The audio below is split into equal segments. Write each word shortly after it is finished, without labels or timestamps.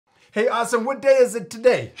Hey, awesome. What day is it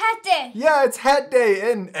today? Hat day. Yeah, it's hat day,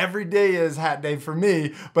 and every day is hat day for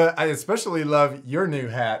me, but I especially love your new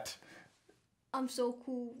hat. I'm so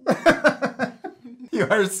cool. You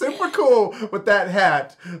are super cool with that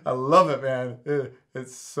hat. I love it, man.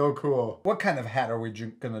 It's so cool. What kind of hat are we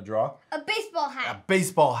gonna draw? A baseball A hat.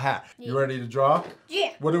 baseball hat. You ready to draw?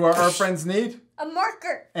 Yeah. What do our friends need? A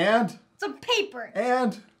marker. And? Some paper.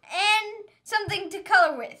 And? And something to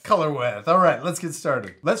color with. Color with. All right, let's get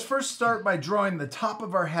started. Let's first start by drawing the top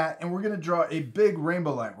of our hat, and we're gonna draw a big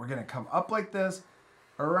rainbow line. We're gonna come up like this,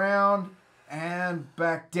 around, and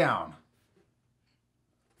back down.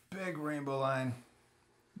 Big rainbow line.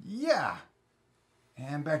 Yeah.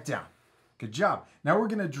 And back down. Good job. Now we're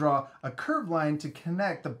gonna draw a curved line to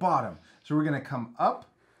connect the bottom. So we're gonna come up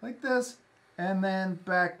like this, and then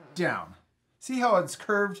back down. See how it's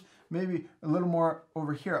curved? Maybe a little more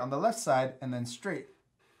over here on the left side, and then straight.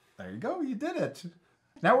 There you go, you did it.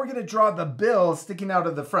 Now we're gonna draw the bill sticking out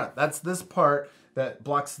of the front. That's this part that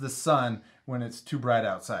blocks the sun when it's too bright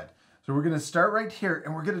outside. So we're gonna start right here,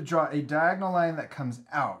 and we're gonna draw a diagonal line that comes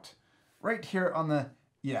out. Right here on the,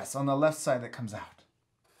 yes, on the left side that comes out.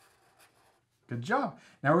 Good job.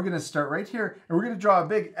 Now we're gonna start right here, and we're gonna draw a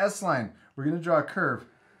big S line. We're gonna draw a curve.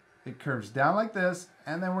 It curves down like this,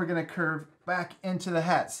 and then we're gonna curve back into the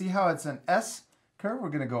hat. See how it's an S curve? We're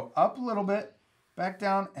gonna go up a little bit, back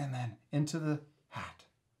down, and then into the hat.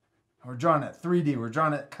 We're drawing it 3D. We're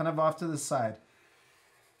drawing it kind of off to the side.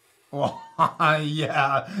 Well,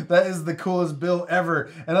 yeah, that is the coolest bill ever.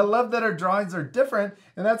 And I love that our drawings are different,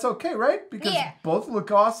 and that's okay, right? Because both look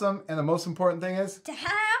awesome, and the most important thing is to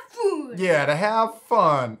have food. Yeah, to have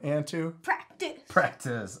fun and to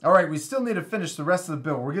practice. All right, we still need to finish the rest of the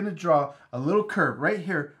bill. We're gonna draw a little curve right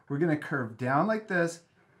here. We're gonna curve down like this,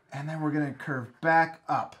 and then we're gonna curve back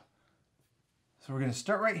up. So we're gonna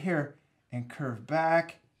start right here and curve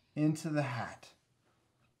back into the hat.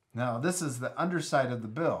 Now, this is the underside of the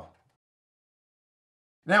bill.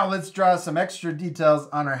 Now let's draw some extra details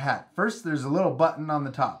on our hat. First, there's a little button on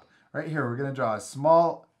the top. Right here, we're gonna draw a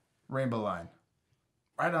small rainbow line.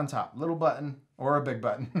 Right on top, little button or a big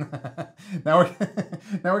button. now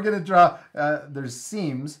we're gonna draw, there's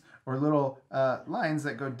seams or little lines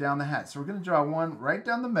that go down the hat. So we're gonna draw one right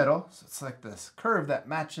down the middle. So it's like this curve that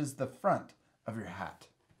matches the front of your hat.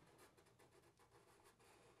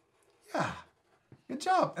 Yeah, good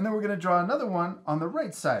job. And then we're gonna draw another one on the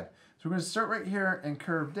right side. So we're going to start right here and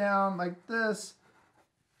curve down like this.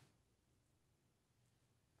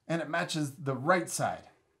 And it matches the right side.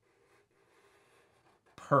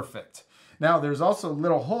 Perfect. Now there's also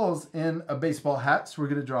little holes in a baseball hat. So we're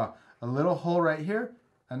going to draw a little hole right here,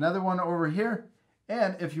 another one over here.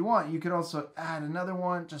 And if you want, you could also add another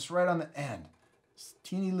one just right on the end. Just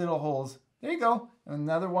teeny little holes. There you go.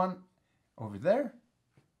 Another one over there.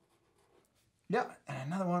 Yeah, and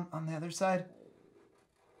another one on the other side.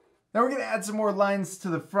 Now we're going to add some more lines to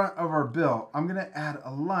the front of our bill. I'm going to add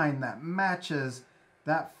a line that matches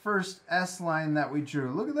that first S line that we drew.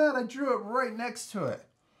 Look at that, I drew it right next to it.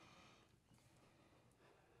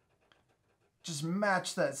 Just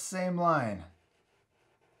match that same line.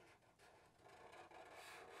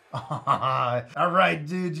 All right,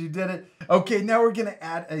 dude, you did it. Okay, now we're going to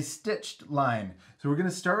add a stitched line. So we're going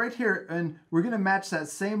to start right here, and we're going to match that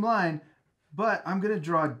same line, but I'm going to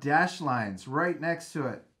draw dash lines right next to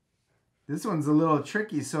it. This one's a little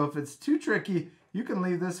tricky, so if it's too tricky, you can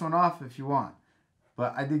leave this one off if you want.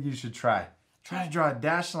 But I think you should try. Try to draw a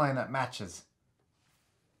dash line that matches.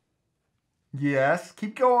 Yes,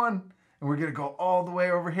 keep going. And we're gonna go all the way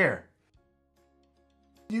over here.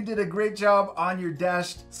 You did a great job on your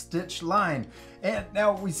dashed stitch line. And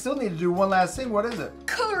now we still need to do one last thing. What is it?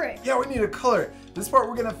 Color it. Yeah, we need to color it. This part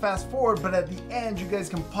we're gonna fast forward, but at the end, you guys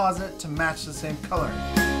can pause it to match the same color.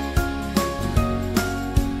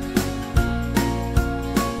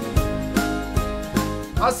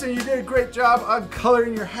 Austin, you did a great job on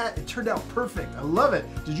coloring your hat. It turned out perfect. I love it.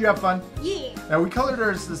 Did you have fun? Yeah. Now we colored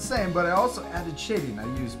ours the same, but I also added shading. I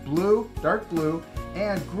used blue, dark blue,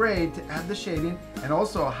 and gray to add the shading, and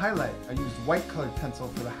also a highlight. I used white colored pencil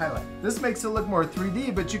for the highlight. This makes it look more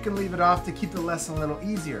 3D, but you can leave it off to keep the lesson a little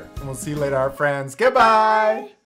easier. And we'll see you later, our friends. Goodbye.